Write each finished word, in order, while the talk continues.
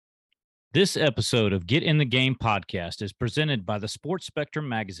This episode of Get in the Game podcast is presented by the Sports Spectrum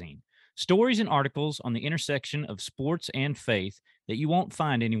magazine. Stories and articles on the intersection of sports and faith that you won't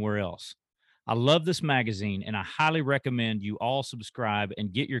find anywhere else. I love this magazine and I highly recommend you all subscribe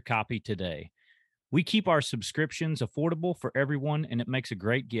and get your copy today. We keep our subscriptions affordable for everyone and it makes a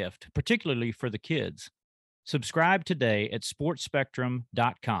great gift, particularly for the kids. Subscribe today at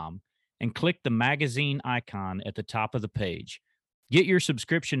sportspectrum.com and click the magazine icon at the top of the page. Get your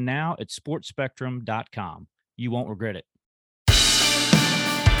subscription now at sportspectrum.com. You won't regret it.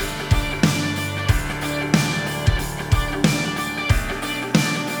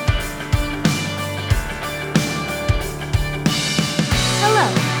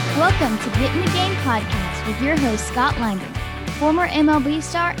 Hello, welcome to Get in the Game podcast with your host, Scott Langer, former MLB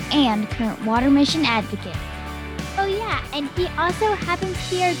star and current water mission advocate. Oh yeah, and he also happens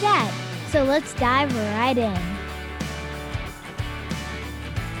to be our dad, so let's dive right in.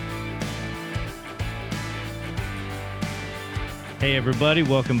 Hey, everybody.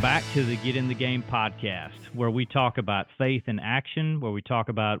 Welcome back to the Get in the Game podcast, where we talk about faith in action, where we talk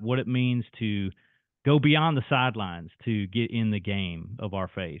about what it means to go beyond the sidelines to get in the game of our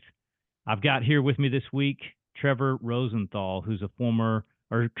faith. I've got here with me this week Trevor Rosenthal, who's a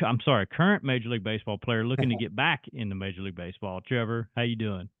current Major League Baseball player looking to get back into Major League Baseball. Trevor, how you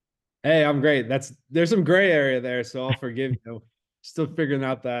doing? Hey, I'm great. There's some gray area there, so I'll forgive you. Still figuring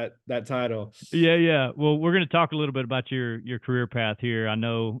out that title. Yeah. Well, we're going to talk a little bit about your career path here. I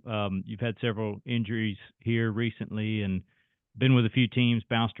know you've had several injuries here recently and been with a few teams,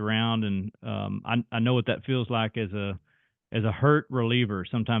 bounced around, and I know what that feels like as a hurt reliever.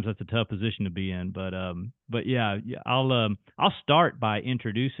 Sometimes that's a tough position to be in. But yeah, I'll start by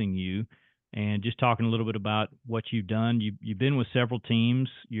introducing you and just talking a little bit about what you've done. You've been with several teams.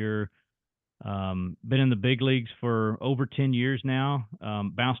 You're been in the big leagues for over 10 years now.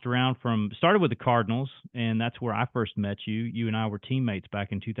 Bounced around started with the Cardinals, and that's where I first met you. You and I were teammates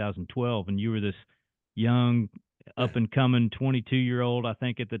back in 2012, and you were this young, up and coming 22-year-old, I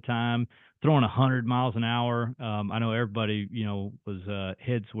think at the time, throwing 100 miles an hour. I know everybody, was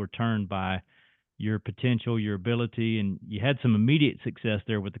heads were turned by your potential, your ability, and you had some immediate success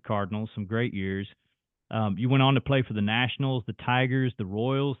there with the Cardinals, some great years. You went on to play for the Nationals, the Tigers, the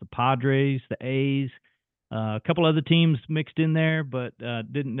Royals, the Padres, the A's, a couple other teams mixed in there, but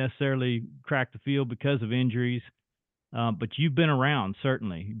didn't necessarily crack the field because of injuries. But you've been around,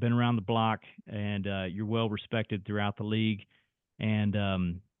 certainly. You've been around the block, and you're well respected throughout the league.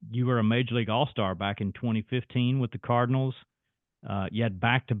 And you were a Major League All-Star back in 2015 with the Cardinals. You had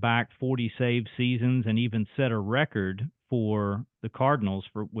back-to-back 40-save seasons and even set a record for the Cardinals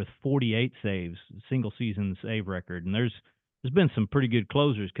with 48 saves, single season save record. And there's been some pretty good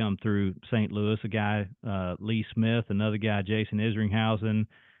closers come through St. Louis, a guy, Lee Smith, another guy, Jason Isringhausen.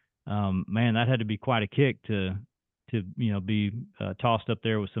 Man, that had to be quite a kick to be tossed up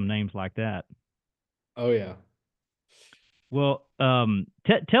there with some names like that. Oh yeah. Well,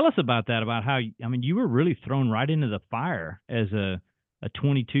 tell us about that, about how, you were really thrown right into the fire as a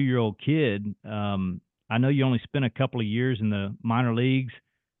 22-year-old kid. I know you only spent a couple of years in the minor leagues.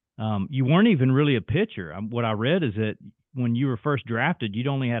 You weren't even really a pitcher. What I read is that when you were first drafted, you'd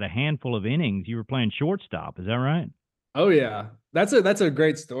only had a handful of innings. You were playing shortstop. Is that right? Oh yeah. That's a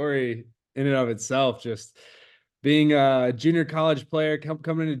great story in and of itself. Just being a junior college player,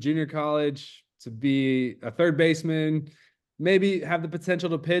 coming into junior college to be a third baseman, maybe have the potential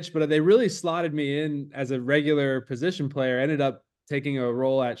to pitch, but they really slotted me in as a regular position player. Ended up taking a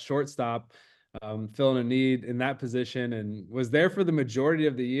role at shortstop, filling a need in that position, and was there for the majority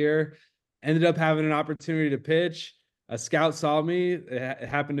of the year. Ended up having an opportunity to pitch. A scout saw me. It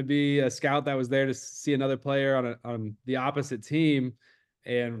happened to be a scout that was there to see another player on the opposite team.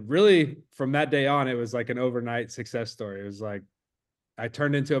 And really, from that day on, it was like an overnight success story. It was like I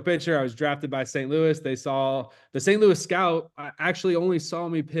turned into a pitcher. I was drafted by St. Louis. They saw the St. Louis scout actually only saw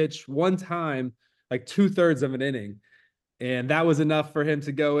me pitch one time, like 2/3 of an inning. And that was enough for him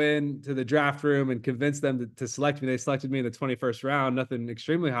to go in to the draft room and convince them to select me. They selected me in the 21st round, nothing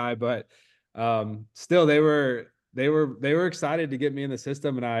extremely high, but still they were excited to get me in the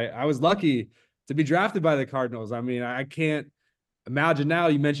system. And I was lucky to be drafted by the Cardinals. I mean, I can't imagine now.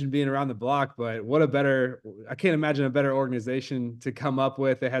 You mentioned being around the block, but I can't imagine a better organization to come up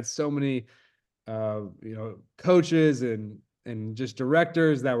with. They had so many, coaches and just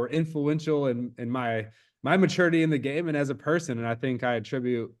directors that were influential in my maturity in the game and as a person. And I think I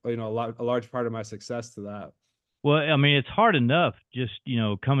attribute, a large part of my success to that. Well, it's hard enough just,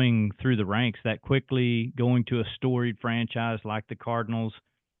 coming through the ranks that quickly, going to a storied franchise like the Cardinals.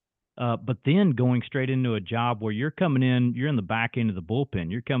 But then going straight into a job where you're coming in, you're in the back end of the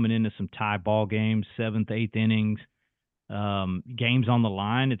bullpen. You're coming into some tie ball games, seventh, eighth innings, games on the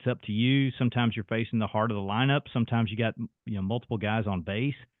line. It's up to you. Sometimes you're facing the heart of the lineup. Sometimes you got multiple guys on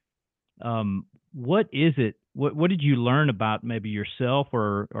base. What is it? What did you learn about maybe yourself,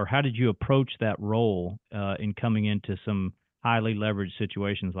 or how did you approach that role in coming into some highly leveraged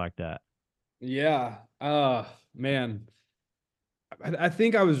situations like that? Yeah. Man, I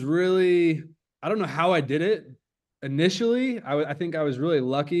think I was really, I don't know how I did it initially. I think I was really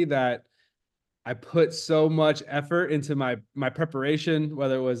lucky that I put so much effort into my preparation,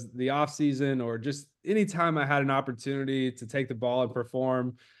 whether it was the off season or just anytime I had an opportunity to take the ball and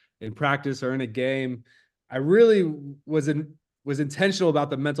perform in practice or in a game. I really was intentional about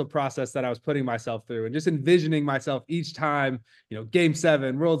the mental process that I was putting myself through and just envisioning myself each time, game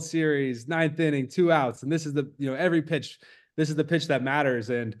 7, World Series, ninth inning, 2 outs. And this is every pitch, this is the pitch that matters.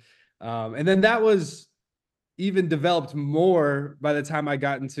 And then that was even developed more by the time I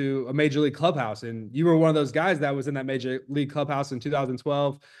got into a major league clubhouse. And you were one of those guys that was in that major league clubhouse in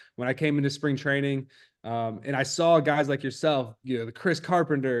 2012 when I came into spring training. And I saw guys like yourself, the Chris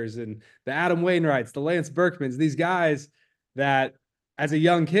Carpenters and the Adam Wainwrights, the Lance Berkmans, these guys that as a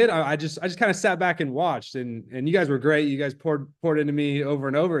young kid, I just kind of sat back and watched, and you guys were great. You guys poured into me over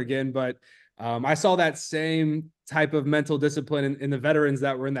and over again. But I saw that same type of mental discipline in the veterans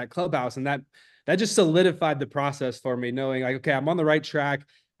that were in that clubhouse. And that just solidified the process for me, knowing like, okay, I'm on the right track.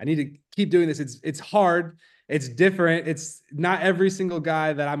 I need to keep doing this. It's hard. It's different. It's not every single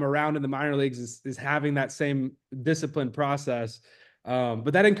guy that I'm around in the minor leagues is having that same disciplined process.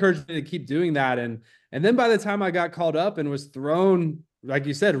 But that encouraged me to keep doing that. And then by the time I got called up and was thrown, like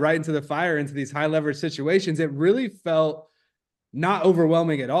you said, right into the fire, into these high leverage situations, it really felt not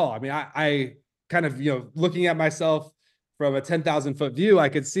overwhelming at all. I mean, I kind of, looking at myself from a 10,000 foot view, I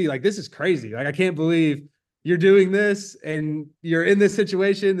could see like, this is crazy. Like, I can't believe you're doing this and you're in this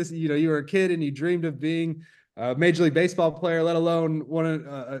situation. This, you were a kid and you dreamed of being a Major League Baseball player, let alone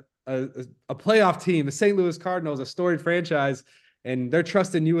a playoff team, the St. Louis Cardinals, a storied franchise, and they're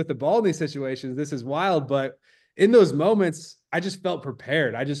trusting you with the ball in these situations. This is wild. But in those moments, I just felt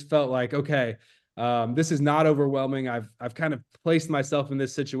prepared. I just felt like, okay, this is not overwhelming. I've kind of placed myself in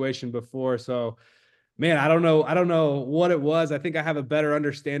this situation before. So, man, I don't know what it was. I think I have a better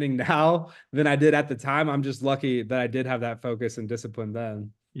understanding now than I did at the time. I'm just lucky that I did have that focus and discipline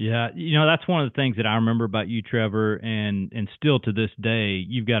then. Yeah, that's one of the things that I remember about you, Trevor, and still to this day,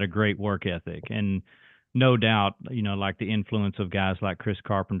 you've got a great work ethic, and no doubt, like the influence of guys like Chris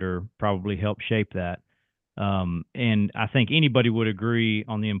Carpenter probably helped shape that. And I think anybody would agree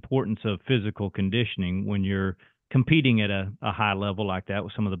on the importance of physical conditioning when you're competing at a high level like that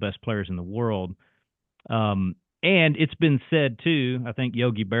with some of the best players in the world. And it's been said too, I think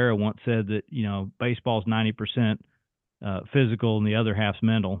Yogi Berra once said that, baseball's 90% physical and the other half's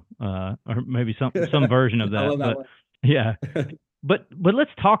mental, or maybe some version of that. I love that but one. yeah, but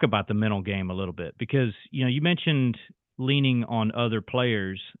let's talk about the mental game a little bit, because, you mentioned leaning on other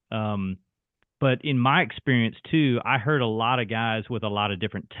players. But in my experience too, I heard a lot of guys with a lot of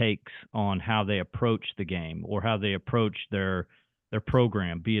different takes on how they approach the game or how they approach their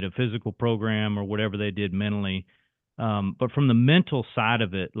program, be it a physical program or whatever they did mentally. But from the mental side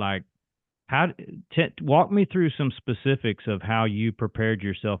of it, like, walk me through some specifics of how you prepared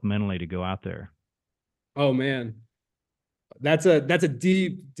yourself mentally to go out there. Oh man, that's a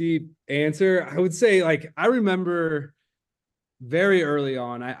deep answer. I would say, like, I remember very early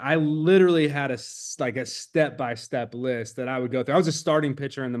on, I literally had a step-by-step list that I would go through. I was a starting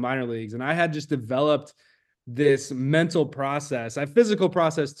pitcher in the minor leagues, and I had just developed this mental process, a physical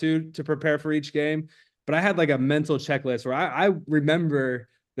process too, to prepare for each game. But I had like a mental checklist where I remember,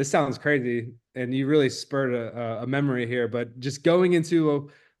 this sounds crazy and you really spurred a memory here, but just going into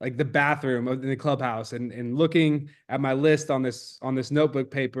like the bathroom in the clubhouse and looking at my list on this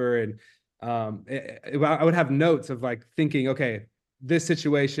notebook paper. And I would have notes of like thinking, okay, this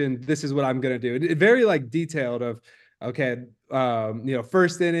situation, this is what I'm going to do. It very like detailed of, okay,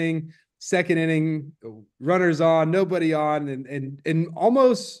 first inning, second inning, runners on, nobody on, and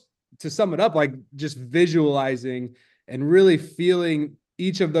almost to sum it up, like just visualizing and really feeling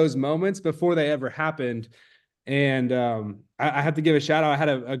each of those moments before they ever happened. And I have to give a shout out. I had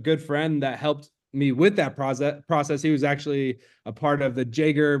a good friend that helped me with that process. He was actually a part of the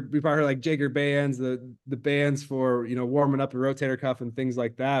Jaeger, we probably heard like Jaeger bands, the bands for, warming up the rotator cuff and things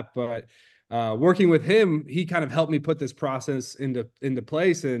like that. But working with him, he kind of helped me put this process into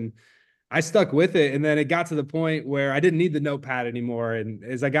place, and I stuck with it. And then it got to the point where I didn't need the notepad anymore. And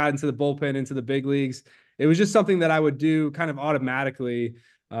as I got into the bullpen, into the big leagues, it was just something that I would do kind of automatically.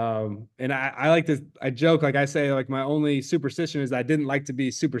 And I like to, I joke, like I say, like my only superstition is I didn't like to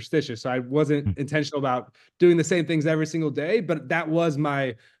be superstitious. So I wasn't intentional about doing the same things every single day, but that was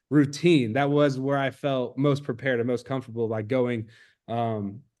my routine. That was where I felt most prepared and most comfortable by going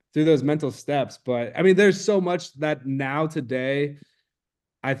through those mental steps. But I mean, there's so much that now today,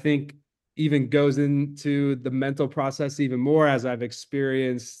 I think even goes into the mental process even more as I've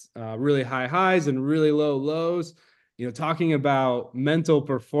experienced really high highs and really low lows. You know, talking about mental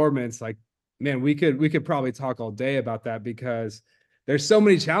performance, like, man, we could probably talk all day about that because there's so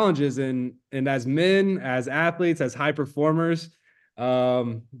many challenges and as men, as athletes, as high performers,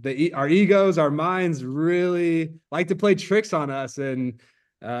 our egos, our minds really like to play tricks on us, and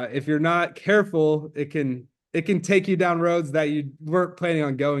if you're not careful, it can take you down roads that you weren't planning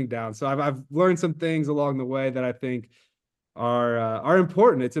on going down. So I've learned some things along the way that I think are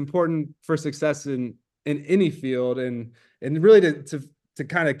important. It's important for success in any field, and really to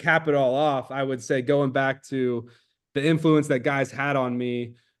kind of cap it all off, I would say going back to the influence that guys had on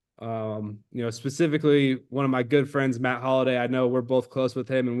me. You know, specifically one of my good friends, Matt Holliday. I know we're both close with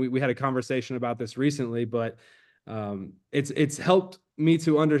him, and we had a conversation about this recently, but it's helped me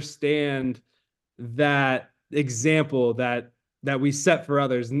to understand that example that we set for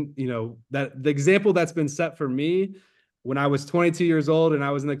others. You know, that the example that's been set for me when I was 22 years old and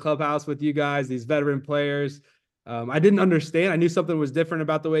I was in the clubhouse with you guys, these veteran players. I didn't understand. I knew something was different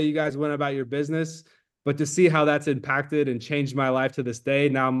about the way you guys went about your business, but to see how that's impacted and changed my life to this day,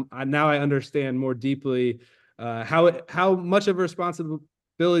 now I understand more deeply how much of a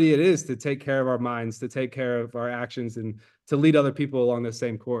responsibility it is to take care of our minds, to take care of our actions, and to lead other people along the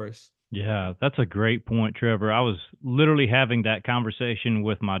same course. Yeah, that's a great point, Trevor. I was literally having that conversation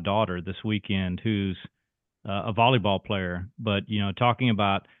with my daughter this weekend, who's a volleyball player, but talking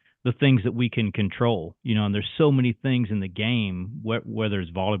about the things that we can control. And there's so many things in the game, whether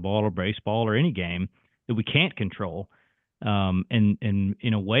it's volleyball or baseball or any game, that we can't control. And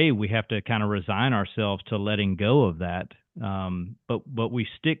in a way, we have to kind of resign ourselves to letting go of that. But we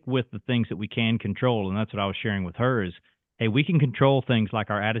stick with the things that we can control, and that's what I was sharing with her is, hey, we can control things like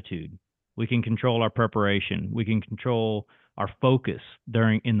our attitude. We can control our preparation. We can control our focus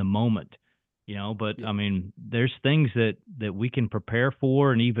in the moment, but I mean, there's things that we can prepare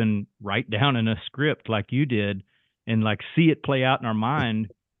for and even write down in a script like you did and like see it play out in our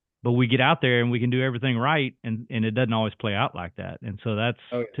mind, but we get out there and we can do everything right. And it doesn't always play out like that. And so that's,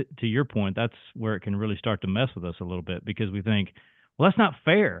 to your point, that's where it can really start to mess with us a little bit because we think, well, that's not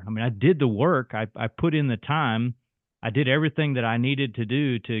fair. I mean, I did the work. I put in the time. I did everything that I needed to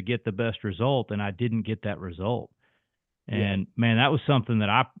do to get the best result, and I didn't get that result. And man, that was something that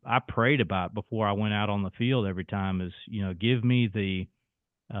I prayed about before I went out on the field every time is, give me the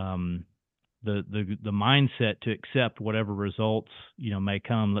mindset to accept whatever results, may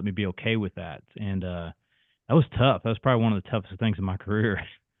come. Let me be okay with that. And that was tough. That was probably one of the toughest things in my career.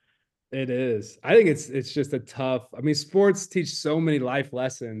 It is. I think it's just a tough, I mean, sports teach so many life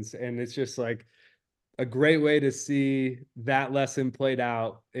lessons, and it's just like a great way to see that lesson played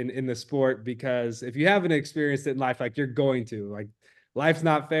out in the sport, because if you haven't experienced it in life, like you're going to, like, life's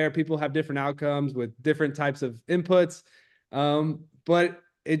not fair. People have different outcomes with different types of inputs. But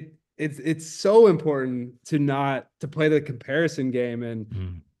it's so important to play the comparison game.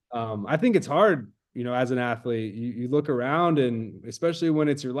 And I think it's hard, as an athlete, you look around, and especially when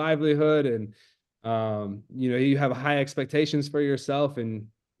it's your livelihood, and you have high expectations for yourself, and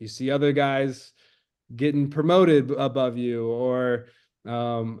you see other guys getting promoted above you, or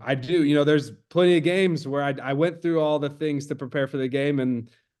there's plenty of games where I went through all the things to prepare for the game, and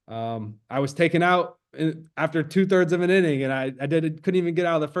I was taken out after 2/3 of an inning, and I couldn't even get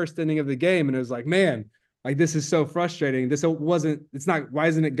out of the first inning of the game, and it was like, man, like, this is so frustrating. Why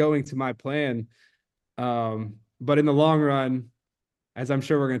isn't it going to my plan? But in the long run, as I'm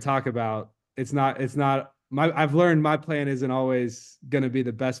sure we're going to talk about, I've learned my plan isn't always going to be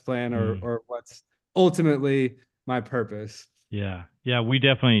the best plan or what's ultimately my purpose. Yeah. We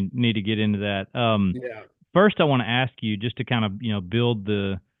definitely need to get into that. First, I want to ask you just to kind of, build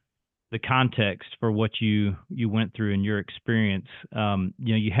the context for what you went through in your experience.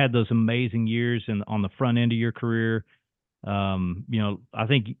 You had those amazing years on the front end of your career. I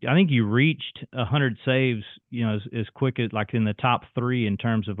think you reached 100 saves, as quick as like in the top 3 in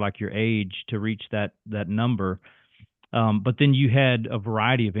terms of like your age to reach that number. But then you had a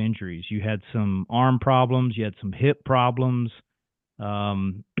variety of injuries. You had some arm problems. You had some hip problems.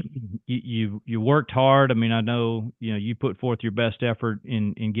 You worked hard. I mean, I know, you put forth your best effort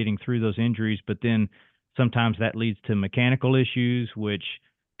in getting through those injuries, but then sometimes that leads to mechanical issues, which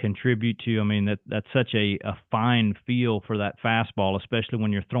contribute to? I mean, that's such a fine feel for that fastball, especially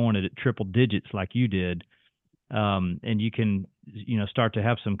when you're throwing it at triple digits like you did. And you can, start to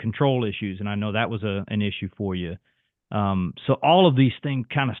have some control issues. And I know that was an issue for you. So all of these things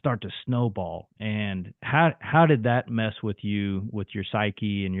kind of start to snowball. And how did that mess with you, with your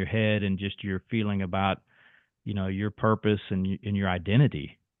psyche and your head, and just your feeling about, your purpose and your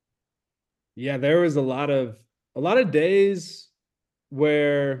identity? Yeah, there was a lot of days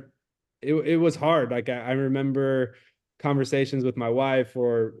where it was hard. Like I remember conversations with my wife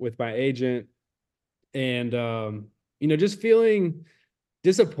or with my agent, and just feeling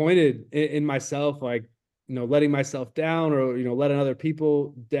disappointed in myself, like letting myself down, or letting other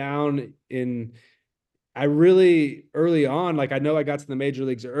people down. In I really early on, like I know I got to the major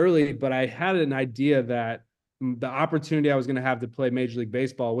leagues early, but I had an idea that the opportunity I was going to have to play Major League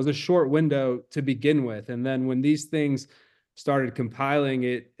Baseball was a short window to begin with. And then when these things started compiling,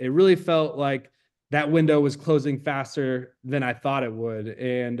 it really felt like that window was closing faster than I thought it would.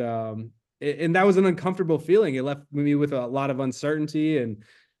 And that was an uncomfortable feeling. It left me with a lot of uncertainty, and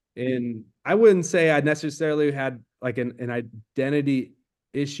I wouldn't say I necessarily had like an identity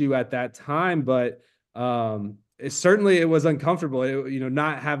issue at that time, but it was uncomfortable.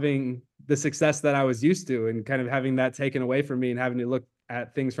 Not having the success that I was used to, and kind of having that taken away from me, and having to look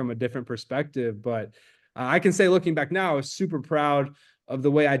at things from a different perspective. But I can say, looking back now, I was super proud of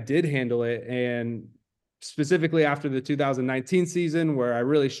the way I did handle it, and specifically after the 2019 season, where I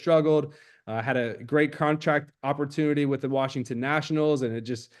really struggled. Had a great contract opportunity with the Washington Nationals, and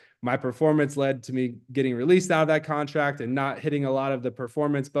my performance led to me getting released out of that contract and not hitting a lot of the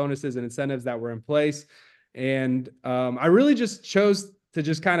performance bonuses and incentives that were in place. And I really just chose to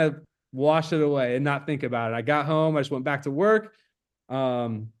just kind of wash it away and not think about it. I got home, I just went back to work,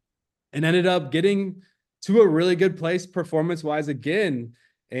 and ended up getting to a really good place performance-wise again.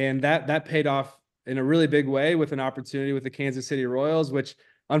 And that paid off in a really big way with an opportunity with the Kansas City Royals, which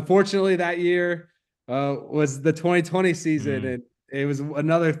unfortunately that year was the 2020 season. And it was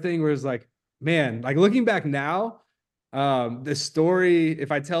another thing where it's like, man, like looking back now, the story, if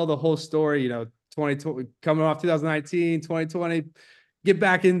I tell the whole story, 2020 coming off 2019, 2020, get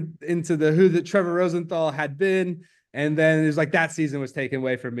back into the who that Trevor Rosenthal had been. And then it was like that season was taken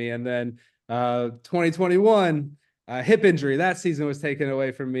away from me. And then 2021, hip injury, that season was taken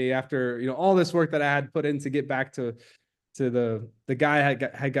away from me after, all this work that I had put in to get back to the guy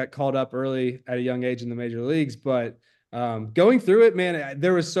had got called up early at a young age in the major leagues. But going through it, man,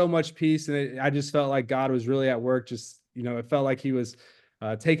 there was so much peace, and I just felt like God was really at work. Just, it felt like he was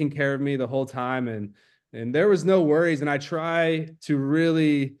taking care of me the whole time, and there was no worries. And I try to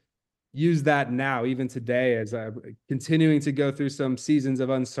really use that now, even today, as I'm continuing to go through some seasons of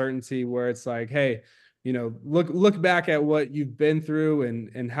uncertainty, where it's like, hey, look back at what you've been through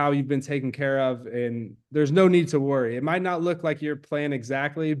and how you've been taken care of, and there's no need to worry. It might not look like your plan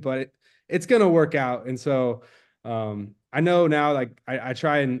exactly, but it's going to work out. And so I know now, like I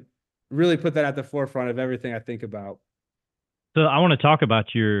try and really put that at the forefront of everything I think about. So I want to talk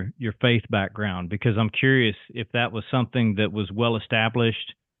about your faith background, because I'm curious if that was something that was well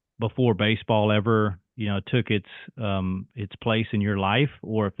established before baseball ever, took its place in your life,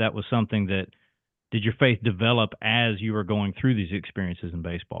 or if that was something that did your faith develop as you were going through these experiences in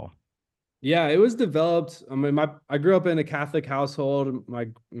baseball? Yeah, it was developed. I mean, I grew up in a Catholic household.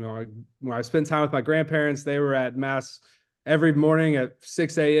 When I spent time with my grandparents, they were at mass every morning at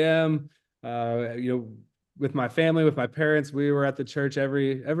 6 a.m. With my family, with my parents, we were at the church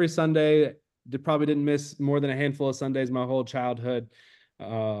every Sunday. Probably didn't miss more than a handful of Sundays my whole childhood,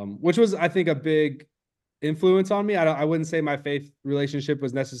 which was, I think, a big influence on me. I wouldn't say my faith relationship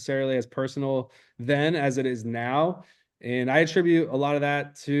was necessarily as personal then as it is now. And I attribute a lot of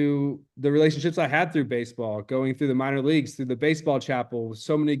that to the relationships I had through baseball, going through the minor leagues, through the baseball chapel,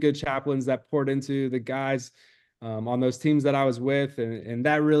 so many good chaplains that poured into the guys on those teams that I was with. And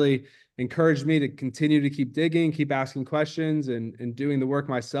that really encouraged me to continue to keep digging, keep asking questions, and doing the work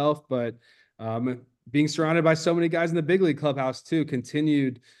myself. But being surrounded by so many guys in the big league clubhouse too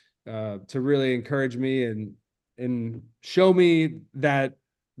continued to really encourage me and show me that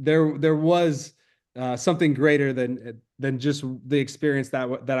there was something greater than just the experience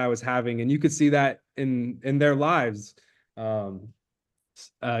that I was having. And you could see that in their lives.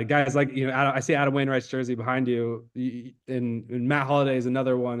 Guys like, I see Adam Wainwright's jersey behind you, and Matt Holliday is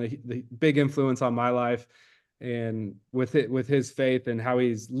another one, the big influence on my life, and with his faith and how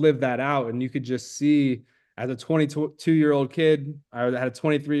he's lived that out. And you could just see, as a 22-year-old kid, I had a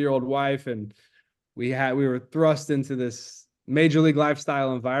 23-year-old wife, and we were thrust into this major league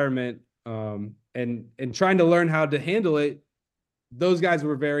lifestyle environment, and trying to learn how to handle it those guys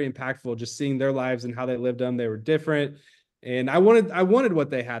were very impactful, just seeing their lives and how they lived them. They were different. And I wanted what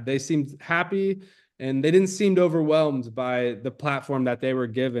they had. They seemed happy and they didn't seem overwhelmed by the platform that they were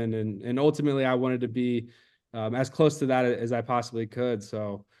given. And ultimately I wanted to be as close to that as I possibly could.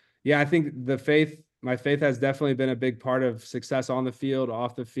 So yeah, I think my faith has definitely been a big part of success on the field,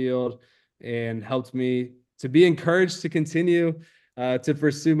 off the field, and helped me to be encouraged to continue to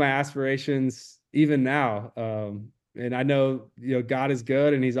pursue my aspirations even now. And I know, God is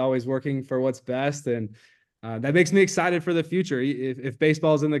good and he's always working for what's best. And that makes me excited for the future. If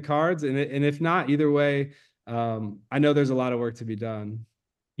baseball's in the cards, and if not, either way, I know there's a lot of work to be done.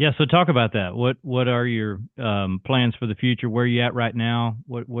 Yeah, so talk about that. What are your plans for the future? Where are you at right now?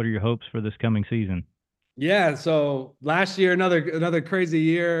 What are your hopes for this coming season? Yeah, so last year, another crazy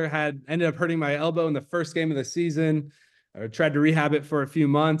year, had ended up hurting my elbow in the first game of the season. I tried to rehab it for a few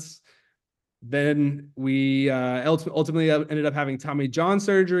months. Then we ultimately ended up having Tommy John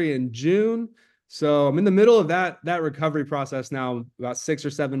surgery in June. So I'm in the middle of that recovery process now, about 6 or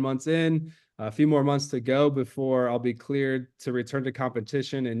 7 months in. A few more months to go before I'll be cleared to return to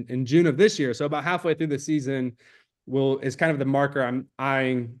competition in June of this year. So about halfway through the season is kind of the marker I'm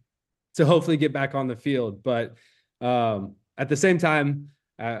eyeing to hopefully get back on the field. But at the same time,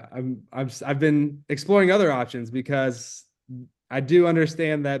 I've been exploring other options because I do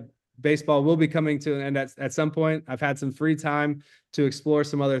understand that baseball will be coming to an end at some point. I've had some free time to explore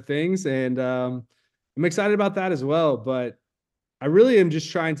some other things, and I'm excited about that as well. But I really am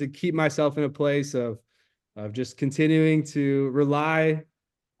just trying to keep myself in a place of just continuing to rely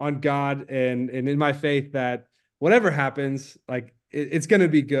on God and in my faith that whatever happens, like it's going to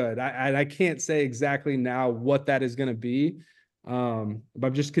be good. I can't say exactly now what that is going to be, but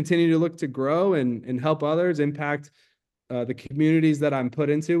I'm just continuing to look to grow and help others, impact the communities that I'm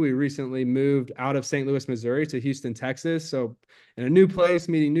put into. We recently moved out of St. Louis, Missouri to Houston, Texas. So in a new place,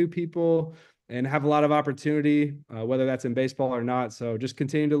 meeting new people, and have a lot of opportunity, whether that's in baseball or not. So just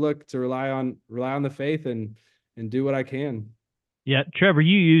continue to look to rely on the faith and do what I can. Yeah, Trevor,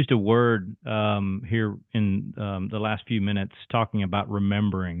 you used a word here in the last few minutes talking about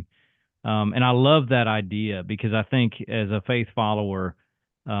remembering. And I love that idea because I think as a faith follower,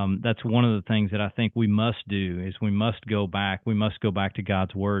 that's one of the things that I think we must do is we must go back. We must go back to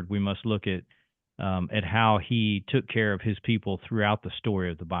God's word. We must look at how he took care of his people throughout the story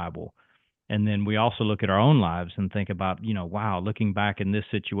of the Bible. And then we also look at our own lives and think about, wow, looking back in this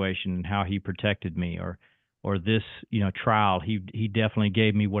situation and how he protected me, or this, trial, he definitely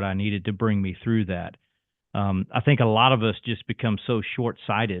gave me what I needed to bring me through that. I think a lot of us just become so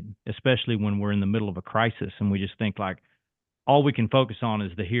short-sighted, especially when we're in the middle of a crisis, and we just think like all we can focus on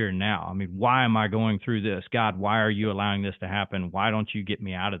is the here and now. I mean, why am I going through this? God, why are you allowing this to happen? Why don't you get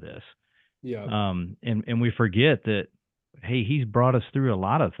me out of this? Yeah. And we forget that, hey, he's brought us through a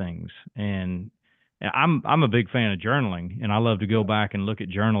lot of things. And I'm a big fan of journaling, and I love to go back and look at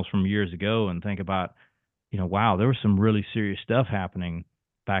journals from years ago and think about, wow, there was some really serious stuff happening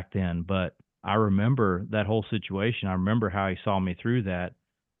back then. But I remember that whole situation. I remember how he saw me through that.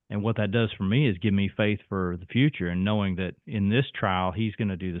 And what that does for me is give me faith for the future and knowing that in this trial, he's going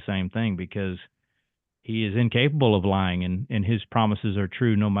to do the same thing because he is incapable of lying, and his promises are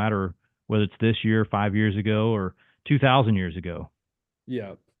true no matter whether it's this year, 5 years ago, or 2,000 years ago.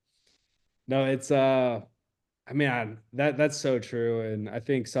 Yeah. No, it's I mean, that's so true. And I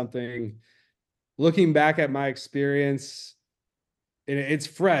think something, looking back at my experience, and it's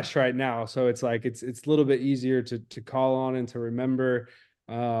fresh right now. So it's like it's a little bit easier to call on and to remember.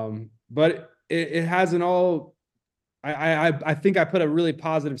 But it hasn't all. I think I put a really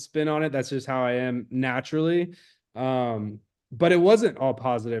positive spin on it. That's just how I am naturally. But it wasn't all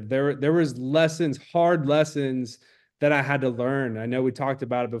positive. There was lessons, hard lessons that I had to learn. I know we talked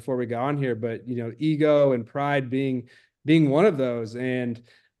about it before we got on here, but ego and pride being one of those, and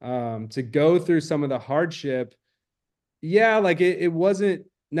to go through some of the hardship. Yeah, like it wasn't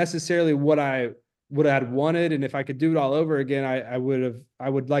necessarily what I would have wanted. And if I could do it all over again, I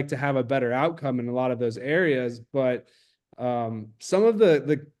would like to have a better outcome in a lot of those areas. But some of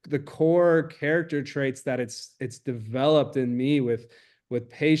the core character traits that it's developed in me with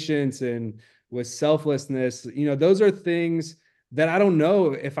patience and with selflessness, those are things that I don't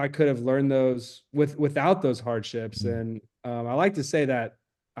know if I could have learned those without those hardships. And I like to say that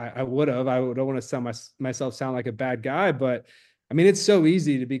I would have. I don't want to sound myself sound like a bad guy, but I mean, it's so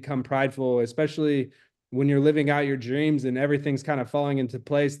easy to become prideful, especially when you're living out your dreams and everything's kind of falling into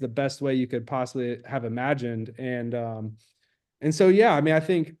place the best way you could possibly have imagined. And so, yeah, I mean, I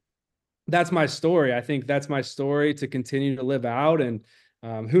think that's my story. I think that's my story to continue to live out. And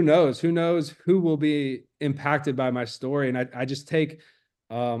Who knows who will be impacted by my story. And I just take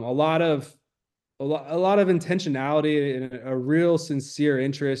a lot of a lot of intentionality and a real sincere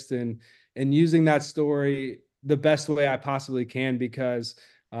interest in using that story the best way I possibly can, because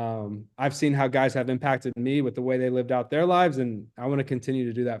I've seen how guys have impacted me with the way they lived out their lives, and I want to continue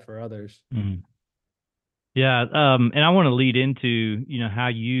to do that for others. Mhm. Yeah, and I want to lead into, how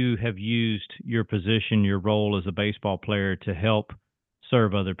you have used your position, your role as a baseball player to help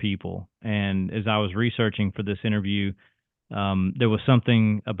serve other people. And as I was researching for this interview, there was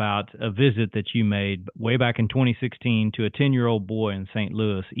something about a visit that you made way back in 2016 to a 10-year-old boy in St.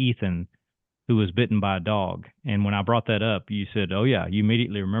 Louis, Ethan, who was bitten by a dog. And when I brought that up, you said, "Oh yeah," you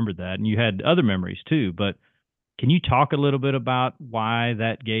immediately remembered that, and you had other memories too. But can you talk a little bit about why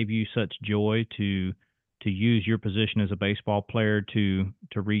that gave you such joy to use your position as a baseball player to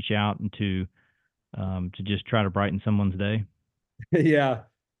reach out and to just try to brighten someone's day? Yeah.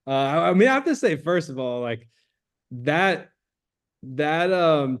 I mean, I have to say, first of all, like that that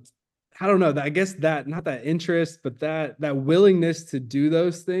I don't know, that I guess that not that interest, but that willingness to do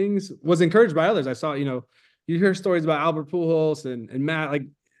those things was encouraged by others. I saw, you hear stories about Albert Pujols and Matt, like,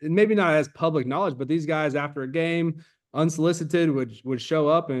 and maybe not as public knowledge, but these guys after a game, unsolicited, would show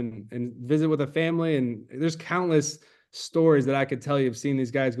up and visit with a family. And there's countless stories that I could tell you of seeing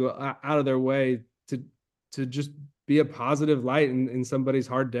these guys go out of their way to just be a positive light in somebody's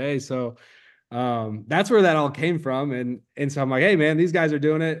hard day. So that's where that all came from. And so I'm like, hey man, these guys are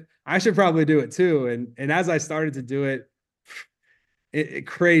doing it, I should probably do it too. And as I started to do it,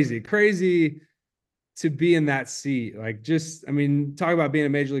 crazy to be in that seat. Like, just, I mean, talk about being a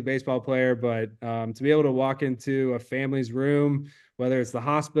Major League Baseball player, but to be able to walk into a family's room, whether it's the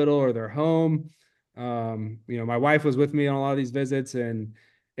hospital or their home. My wife was with me on a lot of these visits, and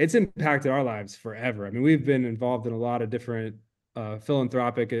it's impacted our lives forever. I mean, we've been involved in a lot of different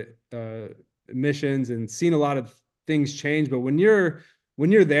philanthropic missions and seen a lot of things change. But when you're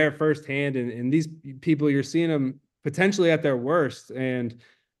there firsthand, and these people, you're seeing them potentially at their worst, and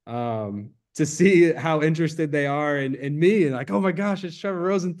to see how interested they are in me, and like, oh my gosh, it's Trevor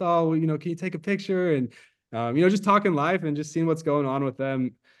Rosenthal, can you take a picture? And just talking life and just seeing what's going on with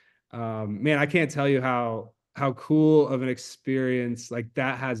them. Man, I can't tell you how cool of an experience like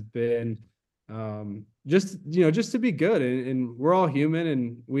that has been. Just to be good, and we're all human,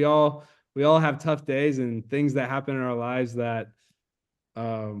 and we all have tough days and things that happen in our lives that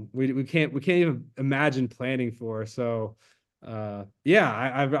we can't even imagine planning for. So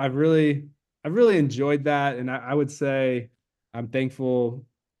yeah, I've really enjoyed that, and I would say I'm thankful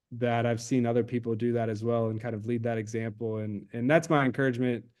that I've seen other people do that as well and kind of lead that example. And that's my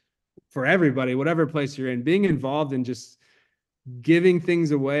encouragement for everybody, whatever place you're in, being involved in just giving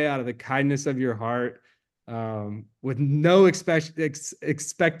things away out of the kindness of your heart, with no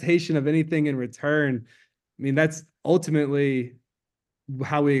expectation of anything in return. I mean, that's ultimately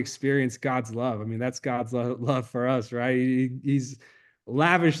how we experience God's love. I mean, that's God's love for us, right? He's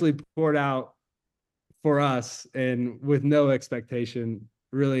lavishly poured out for us, and with no expectation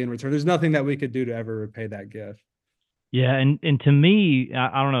really in return. There's nothing that we could do to ever repay that gift. Yeah, and to me,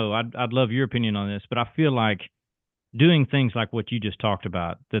 I don't know, I'd love your opinion on this, but I feel like doing things like what you just talked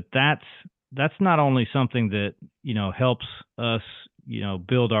about, that's not only something that, helps us,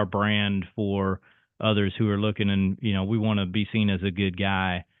 build our brand for others who are looking, and, we want to be seen as a good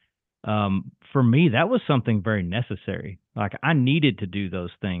guy. For me, that was something very necessary. Like, I needed to do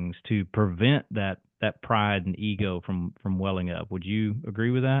those things to prevent that pride and ego from welling up. Would you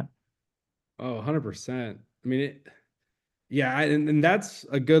agree with that? Oh, 100%. I mean, yeah, and that's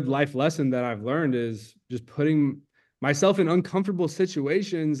a good life lesson that I've learned, is just putting myself in uncomfortable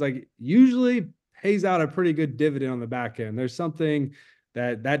situations, like, usually pays out a pretty good dividend on the back end. There's something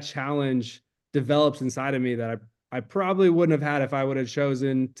that challenge develops inside of me that I probably wouldn't have had if I would have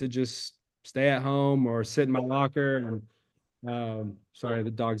chosen to just stay at home or sit in my locker and sorry,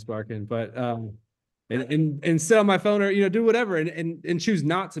 the dog's barking, but and sit on my phone, or do whatever, and choose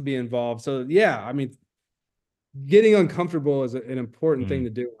not to be involved. So yeah, I mean, getting uncomfortable is an important thing Mm, to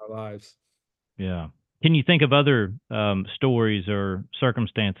do in our lives. yeah. Can you think of other stories or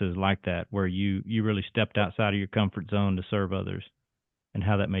circumstances like that where you really stepped outside of your comfort zone to serve others, and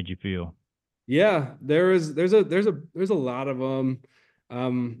how that made you feel? Yeah, there's a lot of them.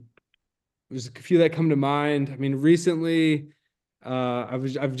 Um, there's a few that come to mind. I mean, recently,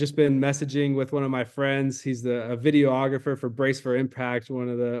 I've just been messaging with one of my friends. He's a videographer for Brace for Impact, one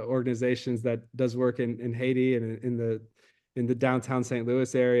of the organizations that does work in Haiti and in the downtown St.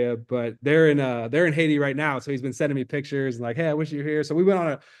 Louis area. But they're in Haiti right now, so he's been sending me pictures and like, hey, I wish you were here. So we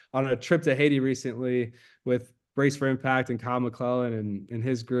went on a trip to Haiti recently with Brace for Impact and Kyle McClellan and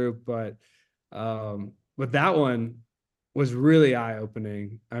his group. But that one was really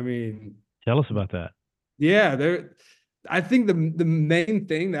eye-opening. I mean, Tell us about that. yeah, I think the main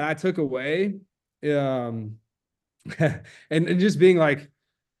thing that I took away, and just being like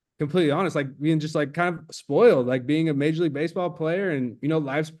completely honest, like being just like kind of spoiled, like being a Major League Baseball player, and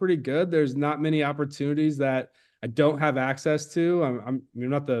life's pretty good. There's not many opportunities that I don't have access to. I'm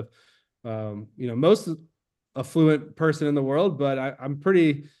not the most affluent person in the world, but I'm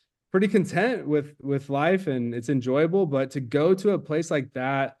pretty content with life, and it's enjoyable. But to go to a place like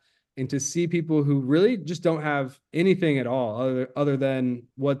that and to see people who really just don't have anything at all other than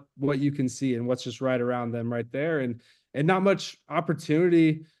what you can see and what's just right around them right there, and not much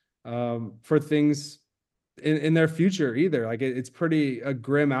opportunity for things in their future either. Like it's pretty a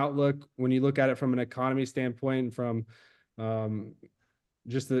grim outlook when you look at it from an economy standpoint, from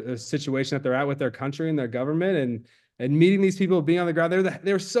just the situation that they're at with their country and their government, and meeting these people, being on the ground.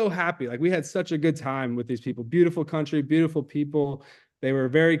 They were so happy. Like we had such a good time with these people. Beautiful country, beautiful people. They were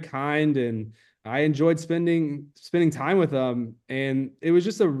very kind, and I enjoyed spending time with them. And it was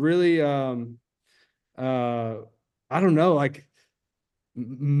just a really I don't know, like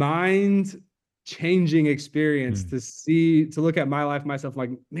mind changing experience to look at my life, myself, like,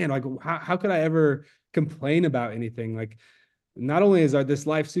 man, like how could I ever complain about anything? Like, not only is this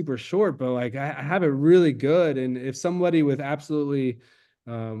life super short, but like I have it really good. And if somebody with absolutely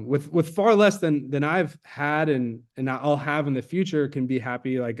with far less than I've had and I'll have in the future can be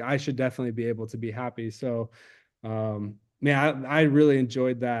happy, like I should definitely be able to be happy. So man, I really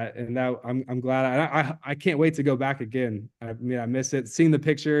enjoyed that, and that I'm glad. I can't wait to go back again. I mean, I miss it. Seeing the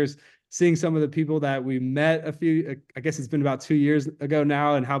pictures, seeing some of the people that we met I guess it's been about 2 years ago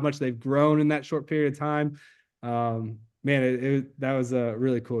now, and how much they've grown in that short period of time. Man, that was a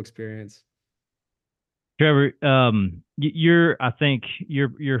really cool experience. Trevor, I think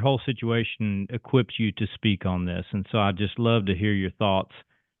your whole situation equips you to speak on this, and so I just love to hear your thoughts.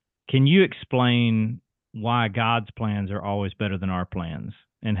 Can you explain why God's plans are always better than our plans,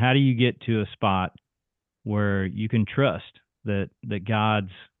 and how do you get to a spot where you can trust that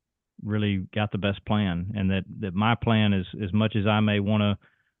God's really got the best plan, and that my plan is, as much as I may want to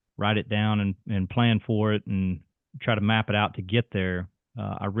write it down and plan for it and try to map it out to get there,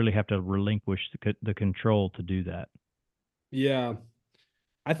 I really have to relinquish the control to do that. Yeah,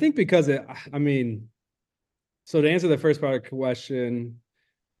 I think because I mean, so to answer the first part of the question,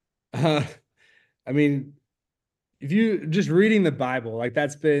 I mean, if you just reading the Bible, like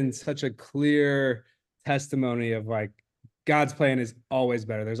that's been such a clear testimony of like God's plan is always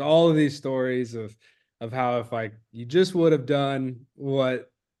better. There's all of these stories of how if like you just would have done what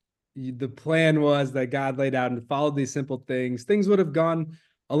the plan was that God laid out and followed these simple things would have gone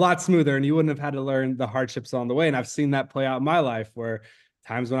a lot smoother, and you wouldn't have had to learn the hardships on the way. And I've seen that play out in my life, where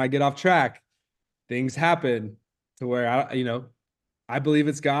times when I get off track, things happen to where I believe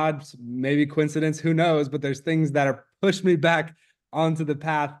it's God, maybe coincidence, who knows, but there's things that are pushed me back onto the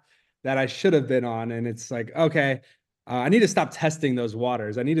path that I should have been on. And it's like, okay, I need to stop testing those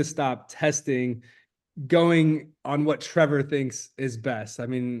waters. I need to stop testing going on what Trevor thinks is best. I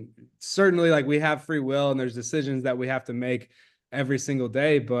mean, certainly like we have free will and there's decisions that we have to make every single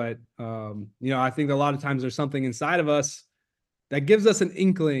day. But, I think a lot of times there's something inside of us that gives us an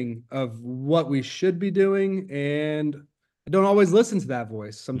inkling of what we should be doing. And I don't always listen to that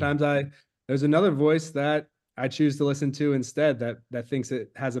voice. Sometimes there's another voice that I choose to listen to instead that thinks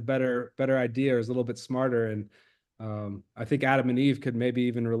it has a better idea or is a little bit smarter. And I think Adam and Eve could maybe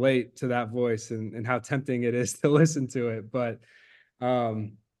even relate to that voice and how tempting it is to listen to it. But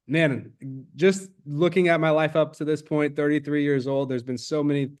man, just looking at my life up to this point, 33 years old, there's been so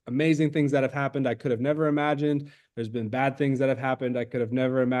many amazing things that have happened I could have never imagined. There's been bad things that have happened I could have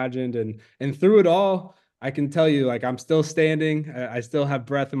never imagined. And through it all, I can tell you, like, I'm still standing. I still have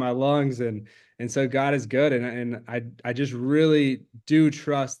breath in my lungs, and so God is good. And I just really do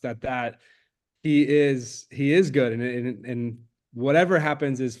trust that he is good, and whatever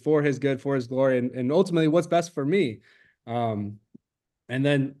happens is for his good, for his glory, and ultimately what's best for me. And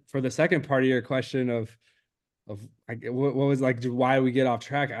then for the second part of your question of what was like, why we get off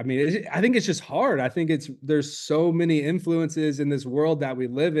track. I mean, I think it's just hard. I think there's so many influences in this world that we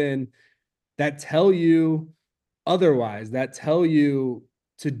live in that tell you otherwise, that tell you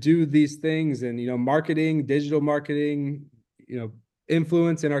to do these things. And, marketing, digital marketing,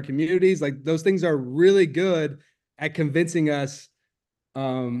 influence in our communities, like those things are really good at convincing us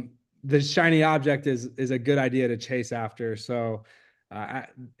the shiny object is a good idea to chase after. So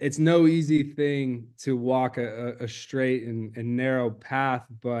it's no easy thing to walk a straight and narrow path,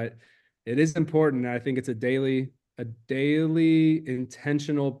 but it is important. I think it's a daily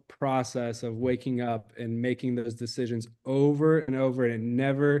intentional process of waking up and making those decisions over and over. And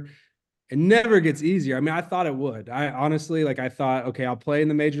it never gets easier. I mean, I thought it would. I honestly, I thought, okay, I'll play in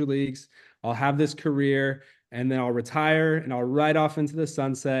the major leagues, I'll have this career, and then I'll retire and I'll ride off into the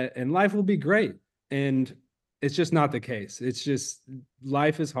sunset and life will be great. And it's just not the case. It's just,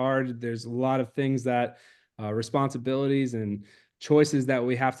 life is hard. There's a lot of things that responsibilities and choices that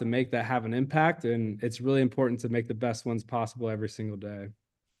we have to make that have an impact. And it's really important to make the best ones possible every single day.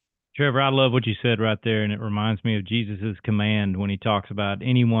 Trevor, I love what you said right there, and it reminds me of Jesus's command when he talks about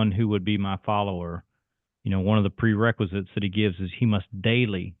anyone who would be my follower. You know, one of the prerequisites that he gives is he must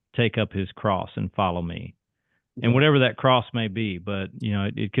daily take up his cross and follow me. And whatever that cross may be, but, you know,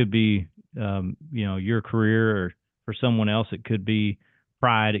 it could be, you know, your career, or for someone else, it could be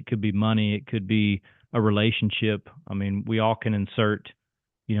pride, it could be money, it could be a relationship. I mean, we all can insert,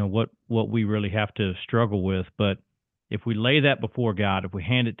 you know, what we really have to struggle with. But if we lay that before God, if we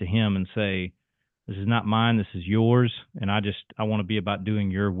hand it to him and say, this is not mine, this is yours, and I want to be about doing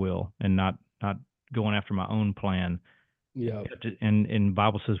your will and not going after my own plan. Yeah. And the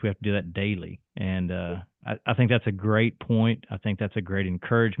Bible says we have to do that daily. And I think that's a great point. I think that's a great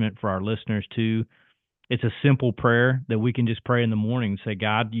encouragement for our listeners too. It's a simple prayer that we can just pray in the morning and say,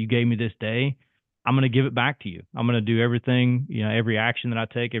 God, you gave me this day. I'm going to give it back to you. I'm going to do everything, you know, every action that I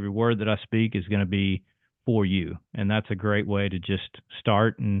take, every word that I speak is going to be for you. And that's a great way to just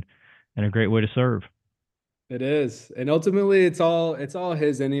start and a great way to serve. It is. And ultimately it's all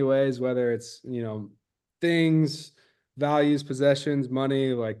his anyways, whether it's, you know, things, values, possessions,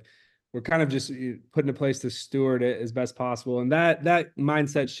 money, we're kind of just put in a place to steward it as best possible. And that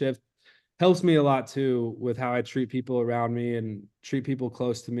mindset shift helps me a lot too with how I treat people around me and treat people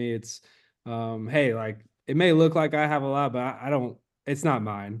close to me. It's, hey, it may look like I have a lot, but I don't, it's not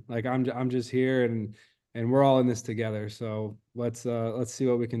mine. I'm just here and we're all in this together. So let's see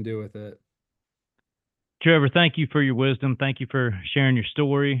what we can do with it. Trevor, thank you for your wisdom. Thank you for sharing your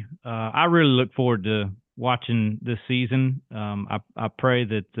story. I really look forward to watching this season. I pray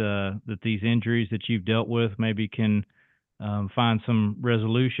that these injuries that you've dealt with maybe can find some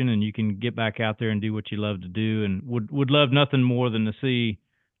resolution and you can get back out there and do what you love to do. And would love nothing more than to see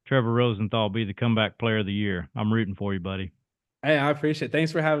Trevor Rosenthal be the comeback player of the year. I'm rooting for you, buddy. Hey, I appreciate it.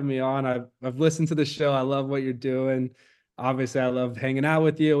 Thanks for having me on. I've listened to the show. I love what you're doing. Obviously, I love hanging out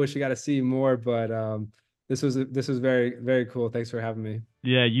with you. I wish we got to see you more, but this was very, very cool. Thanks for having me.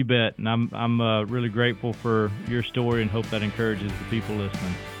 Yeah, you bet. And I'm really grateful for your story and hope that encourages the people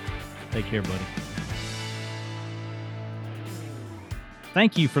listening. Take care, buddy.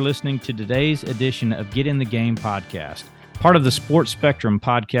 Thank you for listening to today's edition of Get in the Game podcast, part of the Sports Spectrum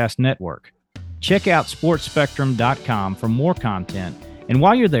Podcast Network. Check out sportspectrum.com for more content, and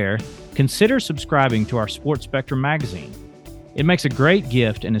while you're there, consider subscribing to our Sports Spectrum magazine. It makes a great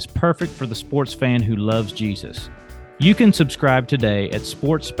gift and is perfect for the sports fan who loves Jesus. You can subscribe today at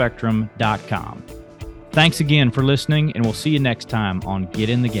sportspectrum.com. Thanks again for listening, and we'll see you next time on Get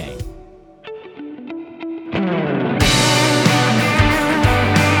in the Game.